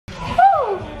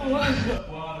What's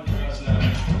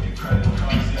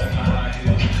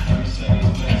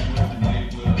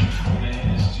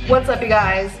up, you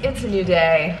guys? It's a new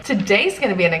day. Today's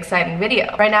gonna be an exciting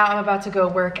video. Right now I'm about to go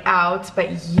work out,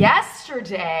 but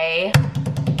yesterday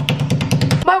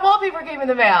my wallpaper came in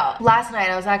the mail. Last night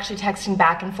I was actually texting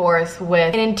back and forth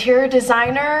with an interior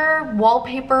designer,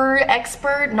 wallpaper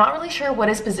expert, not really sure what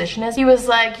his position is. He was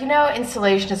like, you know,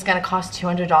 installation is gonna cost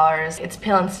 $200. It's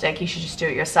pill and stick, you should just do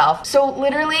it yourself. So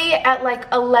literally at like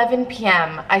 11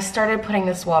 p.m. I started putting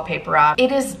this wallpaper up.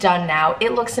 It is done now,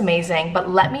 it looks amazing,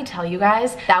 but let me tell you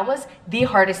guys, that was the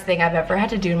hardest thing I've ever had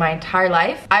to do in my entire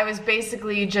life. I was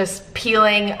basically just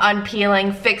peeling,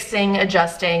 unpeeling, fixing,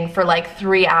 adjusting for like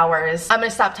 3 hours. I'm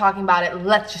gonna stop talking about it.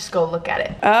 Let's just go look at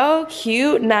it. Oh,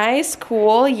 cute, nice,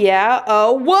 cool, yeah.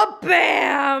 Oh, whoop,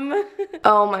 bam!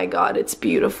 Oh my God, it's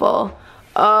beautiful.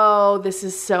 Oh, this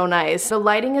is so nice. The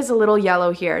lighting is a little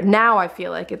yellow here. Now I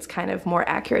feel like it's kind of more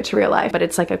accurate to real life, but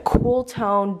it's like a cool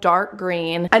tone, dark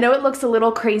green. I know it looks a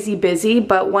little crazy busy,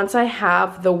 but once I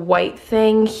have the white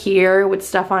thing here with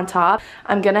stuff on top,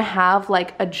 I'm gonna have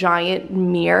like a giant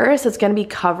mirror. So it's gonna be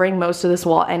covering most of this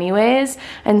wall anyways.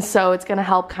 And so it's gonna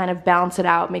help kind of balance it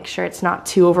out, make sure it's not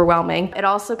too overwhelming. It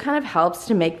also kind of helps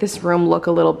to make this room look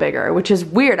a little bigger, which is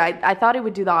weird. I thought it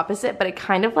would do the opposite, but it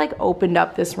kind of like opened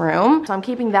up this room. So I'm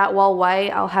keeping that wall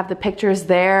white. I'll have the pictures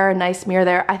there, nice mirror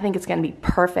there. I think it's gonna be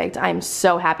perfect. I'm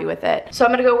so happy with it. So I'm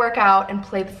gonna go work out and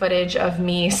play the footage of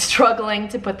me struggling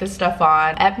to put this stuff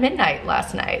on at midnight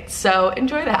last night. So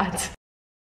enjoy that.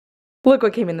 Look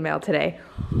what came in the mail today.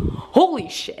 Holy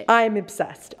shit, I'm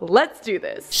obsessed. Let's do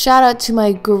this. Shout out to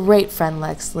my great friend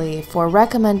Lexley for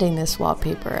recommending this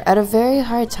wallpaper at a very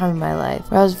hard time in my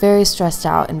life where I was very stressed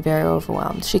out and very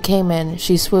overwhelmed. She came in,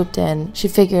 she swooped in, she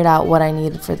figured out what I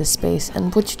needed for the space,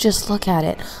 and would you just look at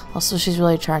it. Also, she's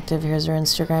really attractive. Here's her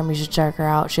Instagram, you should check her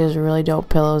out. She has really dope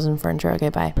pillows and furniture. Okay,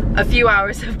 bye. A few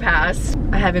hours have passed.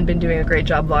 I haven't been doing a great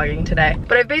job vlogging today,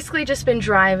 but I've basically just been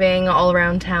driving all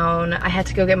around town. I had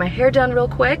to go get my hair done real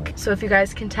quick, so if you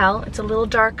guys can tell, it's a little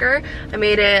darker. I'm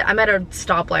at a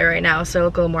stoplight right now, so it'll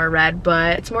look a little more red,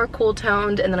 but it's more cool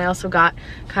toned. And then I also got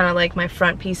kind of like my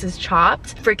front pieces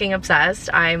chopped. Freaking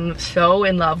obsessed. I'm so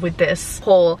in love with this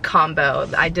whole combo.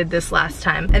 I did this last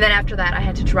time. And then after that, I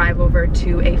had to drive over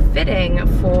to a fitting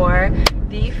for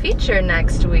the feature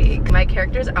next week. My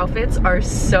character's outfits are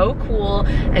so cool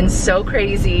and so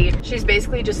crazy. She's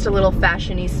basically just a little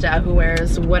fashionista who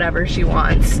wears whatever she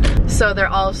wants. So they're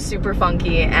all super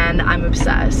funky and I'm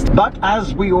obsessed. But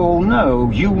as we all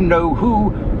know, you know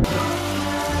who.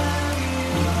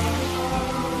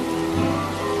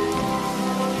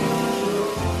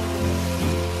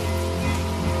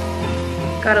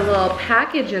 Got a little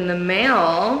package in the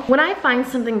mail. When I find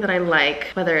something that I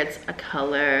like, whether it's a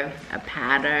color, a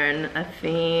pattern, a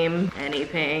theme,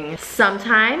 anything,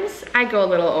 sometimes I go a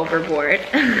little overboard.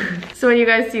 So when you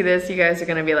guys see this, you guys are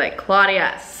gonna be like,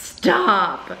 Claudia,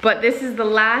 stop. But this is the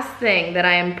last thing that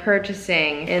I am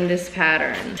purchasing in this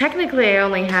pattern. Technically, I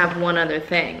only have one other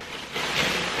thing.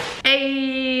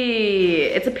 Hey,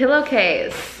 it's a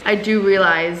pillowcase. I do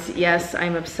realize, yes,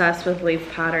 I'm obsessed with leaf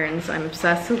patterns. I'm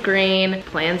obsessed with green,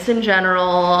 plants in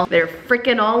general. They're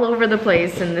freaking all over the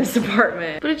place in this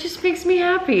apartment. But it just makes me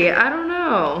happy. I don't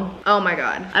know. Oh my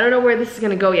God. I don't know where this is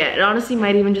gonna go yet. It honestly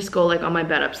might even just go like on my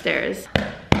bed upstairs.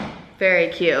 Very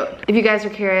cute. If you guys are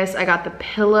curious, I got the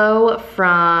pillow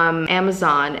from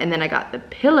Amazon and then I got the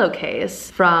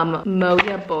pillowcase from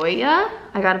Moya Boya.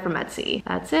 I got it from Etsy.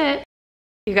 That's it.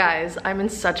 You guys, I'm in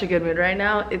such a good mood right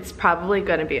now. It's probably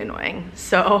gonna be annoying,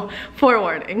 so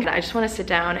forewarning. I just wanna sit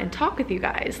down and talk with you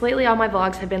guys. Lately, all my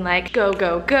vlogs have been like, go,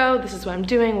 go, go, this is what I'm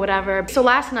doing, whatever. So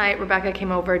last night, Rebecca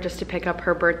came over just to pick up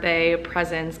her birthday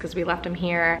presents because we left them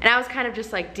here. And I was kind of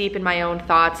just like deep in my own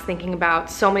thoughts, thinking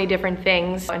about so many different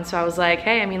things. And so I was like,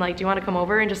 hey, I mean, like, do you wanna come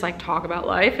over and just like talk about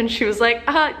life? And she was like,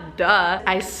 duh.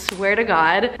 I swear to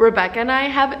God, Rebecca and I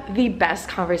have the best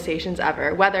conversations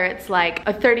ever. Whether it's like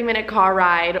a 30-minute car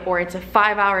ride or it's a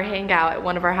 5-hour hangout at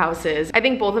one of our houses. I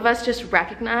think both of us just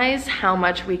recognize how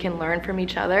much we can learn from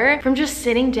each other from just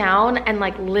sitting down and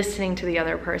like listening to the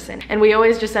other person. And we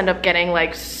always just end up getting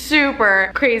like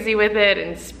super crazy with it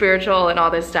and spiritual and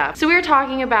all this stuff. So we were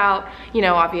talking about, you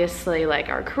know, obviously like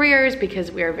our careers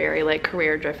because we are very like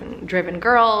career driven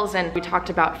girls, and we talked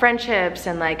about friendships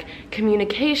and like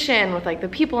communication with like the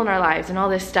people in our lives and all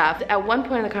this stuff. At one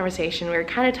point in the conversation, we were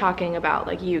kind of talking about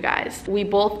like you guys. We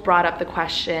both brought up the question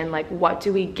question, like, what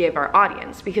do we give our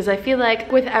audience? Because I feel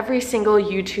like with every single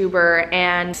YouTuber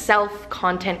and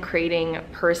self-content creating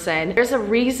person, there's a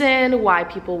reason why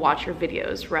people watch your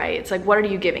videos, right? It's like, what are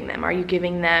you giving them? Are you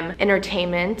giving them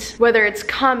entertainment? Whether it's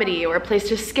comedy or a place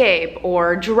to escape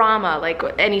or drama, like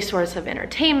any source of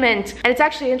entertainment. And it's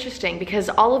actually interesting because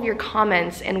all of your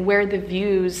comments and where the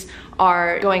views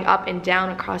are going up and down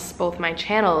across both my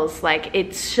channels, like,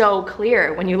 it's so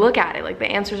clear when you look at it. Like, the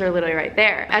answers are literally right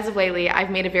there. As of lately, I've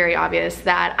made it very obvious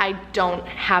that I don't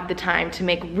have the time to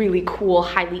make really cool,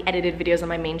 highly edited videos on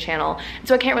my main channel,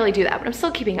 so I can't really do that, but I'm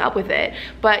still keeping up with it.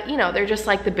 But you know, they're just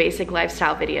like the basic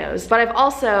lifestyle videos. But I've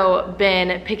also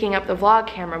been picking up the vlog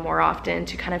camera more often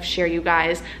to kind of share you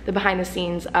guys the behind the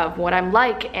scenes of what I'm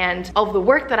like and all of the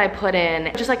work that I put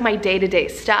in, just like my day-to-day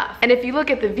stuff. And if you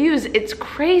look at the views, it's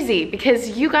crazy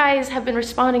because you guys have been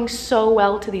responding so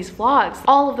well to these vlogs.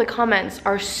 All of the comments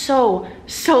are so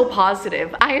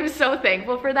positive. I am so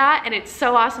thankful for that, and it's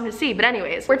so awesome to see. But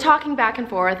anyways, we're talking back and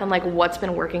forth on like what's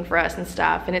been working for us and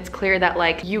stuff, and it's clear that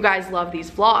like you guys love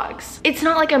these vlogs. It's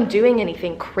not like I'm doing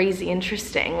anything crazy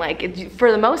interesting. Like,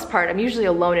 for the most part, I'm usually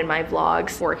alone in my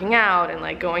vlogs, working out and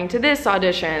like going to this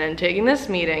audition and taking this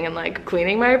meeting and like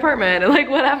cleaning my apartment and like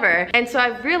whatever. And so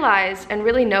I've realized and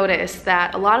really noticed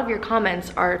that a lot of your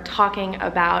comments are talking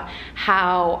about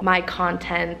how my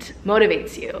content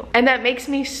motivates you. And that makes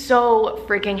me so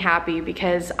freaking happy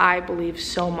because I believe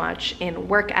so much in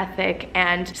work ethic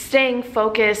and staying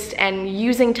focused and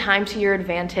using time to your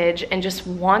advantage and just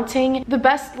wanting the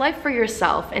best life for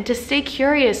yourself and to stay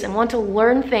curious and want to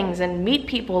learn things and meet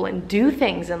people and do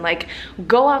things and like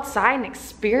go outside and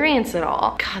experience it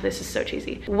all. God, this is so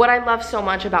cheesy. What I love so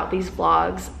much about these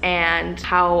vlogs and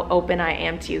how open I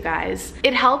am to you guys,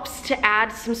 it helps to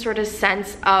add some sort of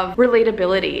sense of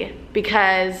relatability,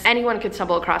 because anyone could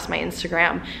stumble across my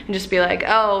Instagram and just be like,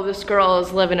 oh, this girl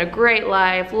is living a great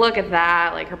life, look at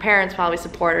that, like her parents probably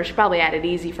support her, she probably had it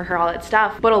easy for her, all that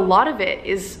stuff. But a lot of it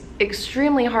is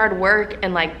extremely hard work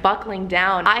and like buckling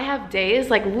down. I have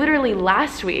days, like literally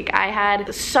last week, I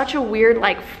had such a weird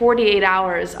like 48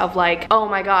 hours of like, oh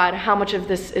my God, how much of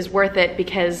this is worth it,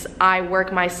 because I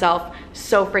work myself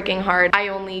so freaking hard. I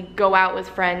only go out with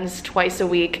friends twice a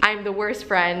week. I'm the worst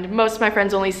friend. Most of my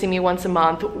friends only see me once a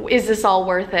month. Is this all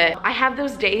worth it? I have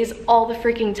those days all the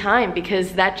freaking time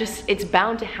because that just, it's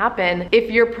bound to happen if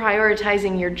you're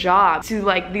prioritizing your job to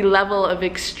like the level of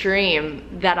extreme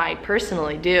that I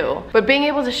personally do. But being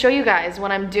able to show you guys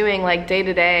what I'm doing like day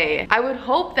to day, I would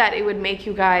hope that it would make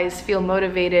you guys feel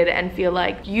motivated and feel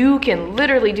like you can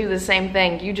literally do the same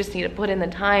thing. You just need to put in the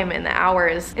time and the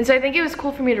hours. And so I think it was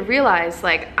cool for me to realize,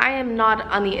 like, I am not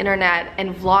on the internet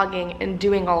and vlogging and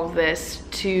doing all of this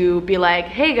to be like,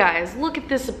 hey guys, look at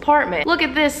this apartment, look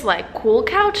at this like cool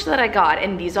couch that I got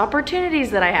and these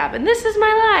opportunities that I have and this is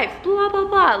my life, blah blah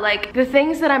blah. Like, the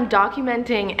things that I'm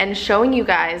documenting and showing you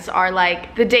guys are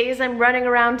like the days I'm running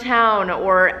around town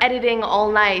or editing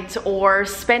all night or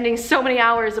spending so many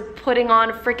hours of putting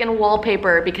on freaking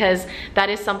wallpaper because that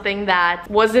is something that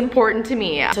was important to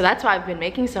me. So that's why I've been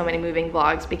making so many moving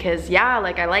vlogs, because yeah,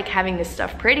 like I like having this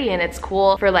stuff pretty and it's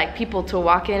cool for like people to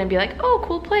walk in and be like, oh,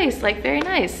 cool place, like very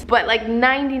nice. But like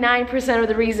 99% of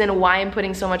the reason why I'm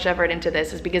putting so much effort into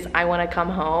this is because I want to come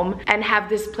home and have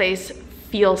this place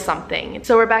feel something.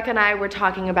 So Rebecca and I were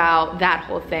talking about that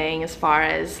whole thing as far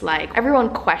as like everyone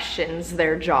questions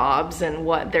their jobs and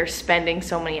what they're spending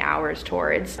so many hours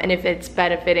towards and if it's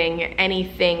benefiting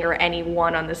anything or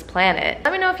anyone on this planet.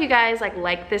 Let me know if you guys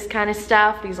like this kind of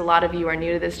stuff, because a lot of you are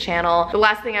new to this channel. The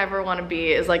last thing I ever want to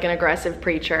be is like an aggressive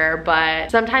preacher,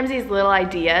 but sometimes these little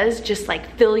ideas just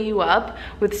like fill you up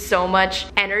with so much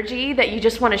energy that you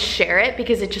just want to share it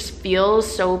because it just feels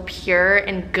so pure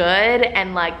and good.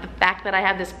 And like the fact that I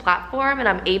have this platform and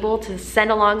I'm able to send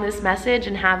along this message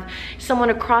and have someone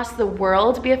across the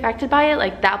world be affected by it,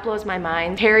 like that blows my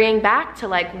mind. Carrying back to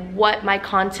like what my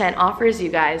content offers you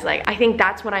guys, like I think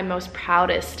that's what I'm most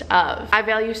proudest of. I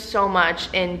value so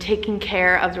much in taking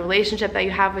care of the relationship that you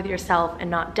have with yourself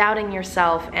and not doubting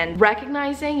yourself and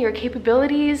recognizing your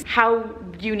capabilities, how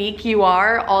unique you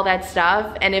are, all that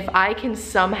stuff. And if I can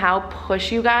somehow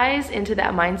push you guys into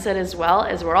that mindset as well,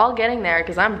 as we're all getting there,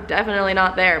 because I'm definitely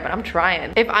not there, but I'm trying.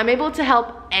 If I'm able to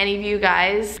help any of you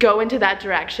guys go into that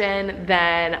direction,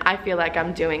 then I feel like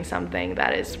I'm doing something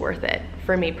that is worth it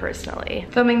for me personally.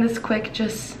 Filming this quick,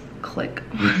 just click.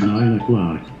 It's 9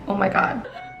 o'clock. Oh my God.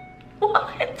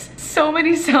 What? So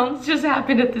many sounds just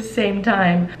happened at the same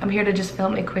time. I'm here to just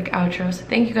film a quick outro. So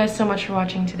thank you guys so much for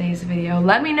watching today's video.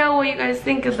 Let me know what you guys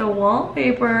think of the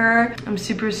wallpaper. I'm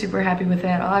super happy with it.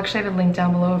 I'll actually have a link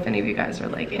down below if any of you guys are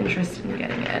like interested in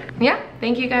getting it. Yeah,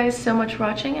 thank you guys so much for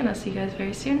watching, and I'll see you guys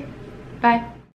very soon. Bye.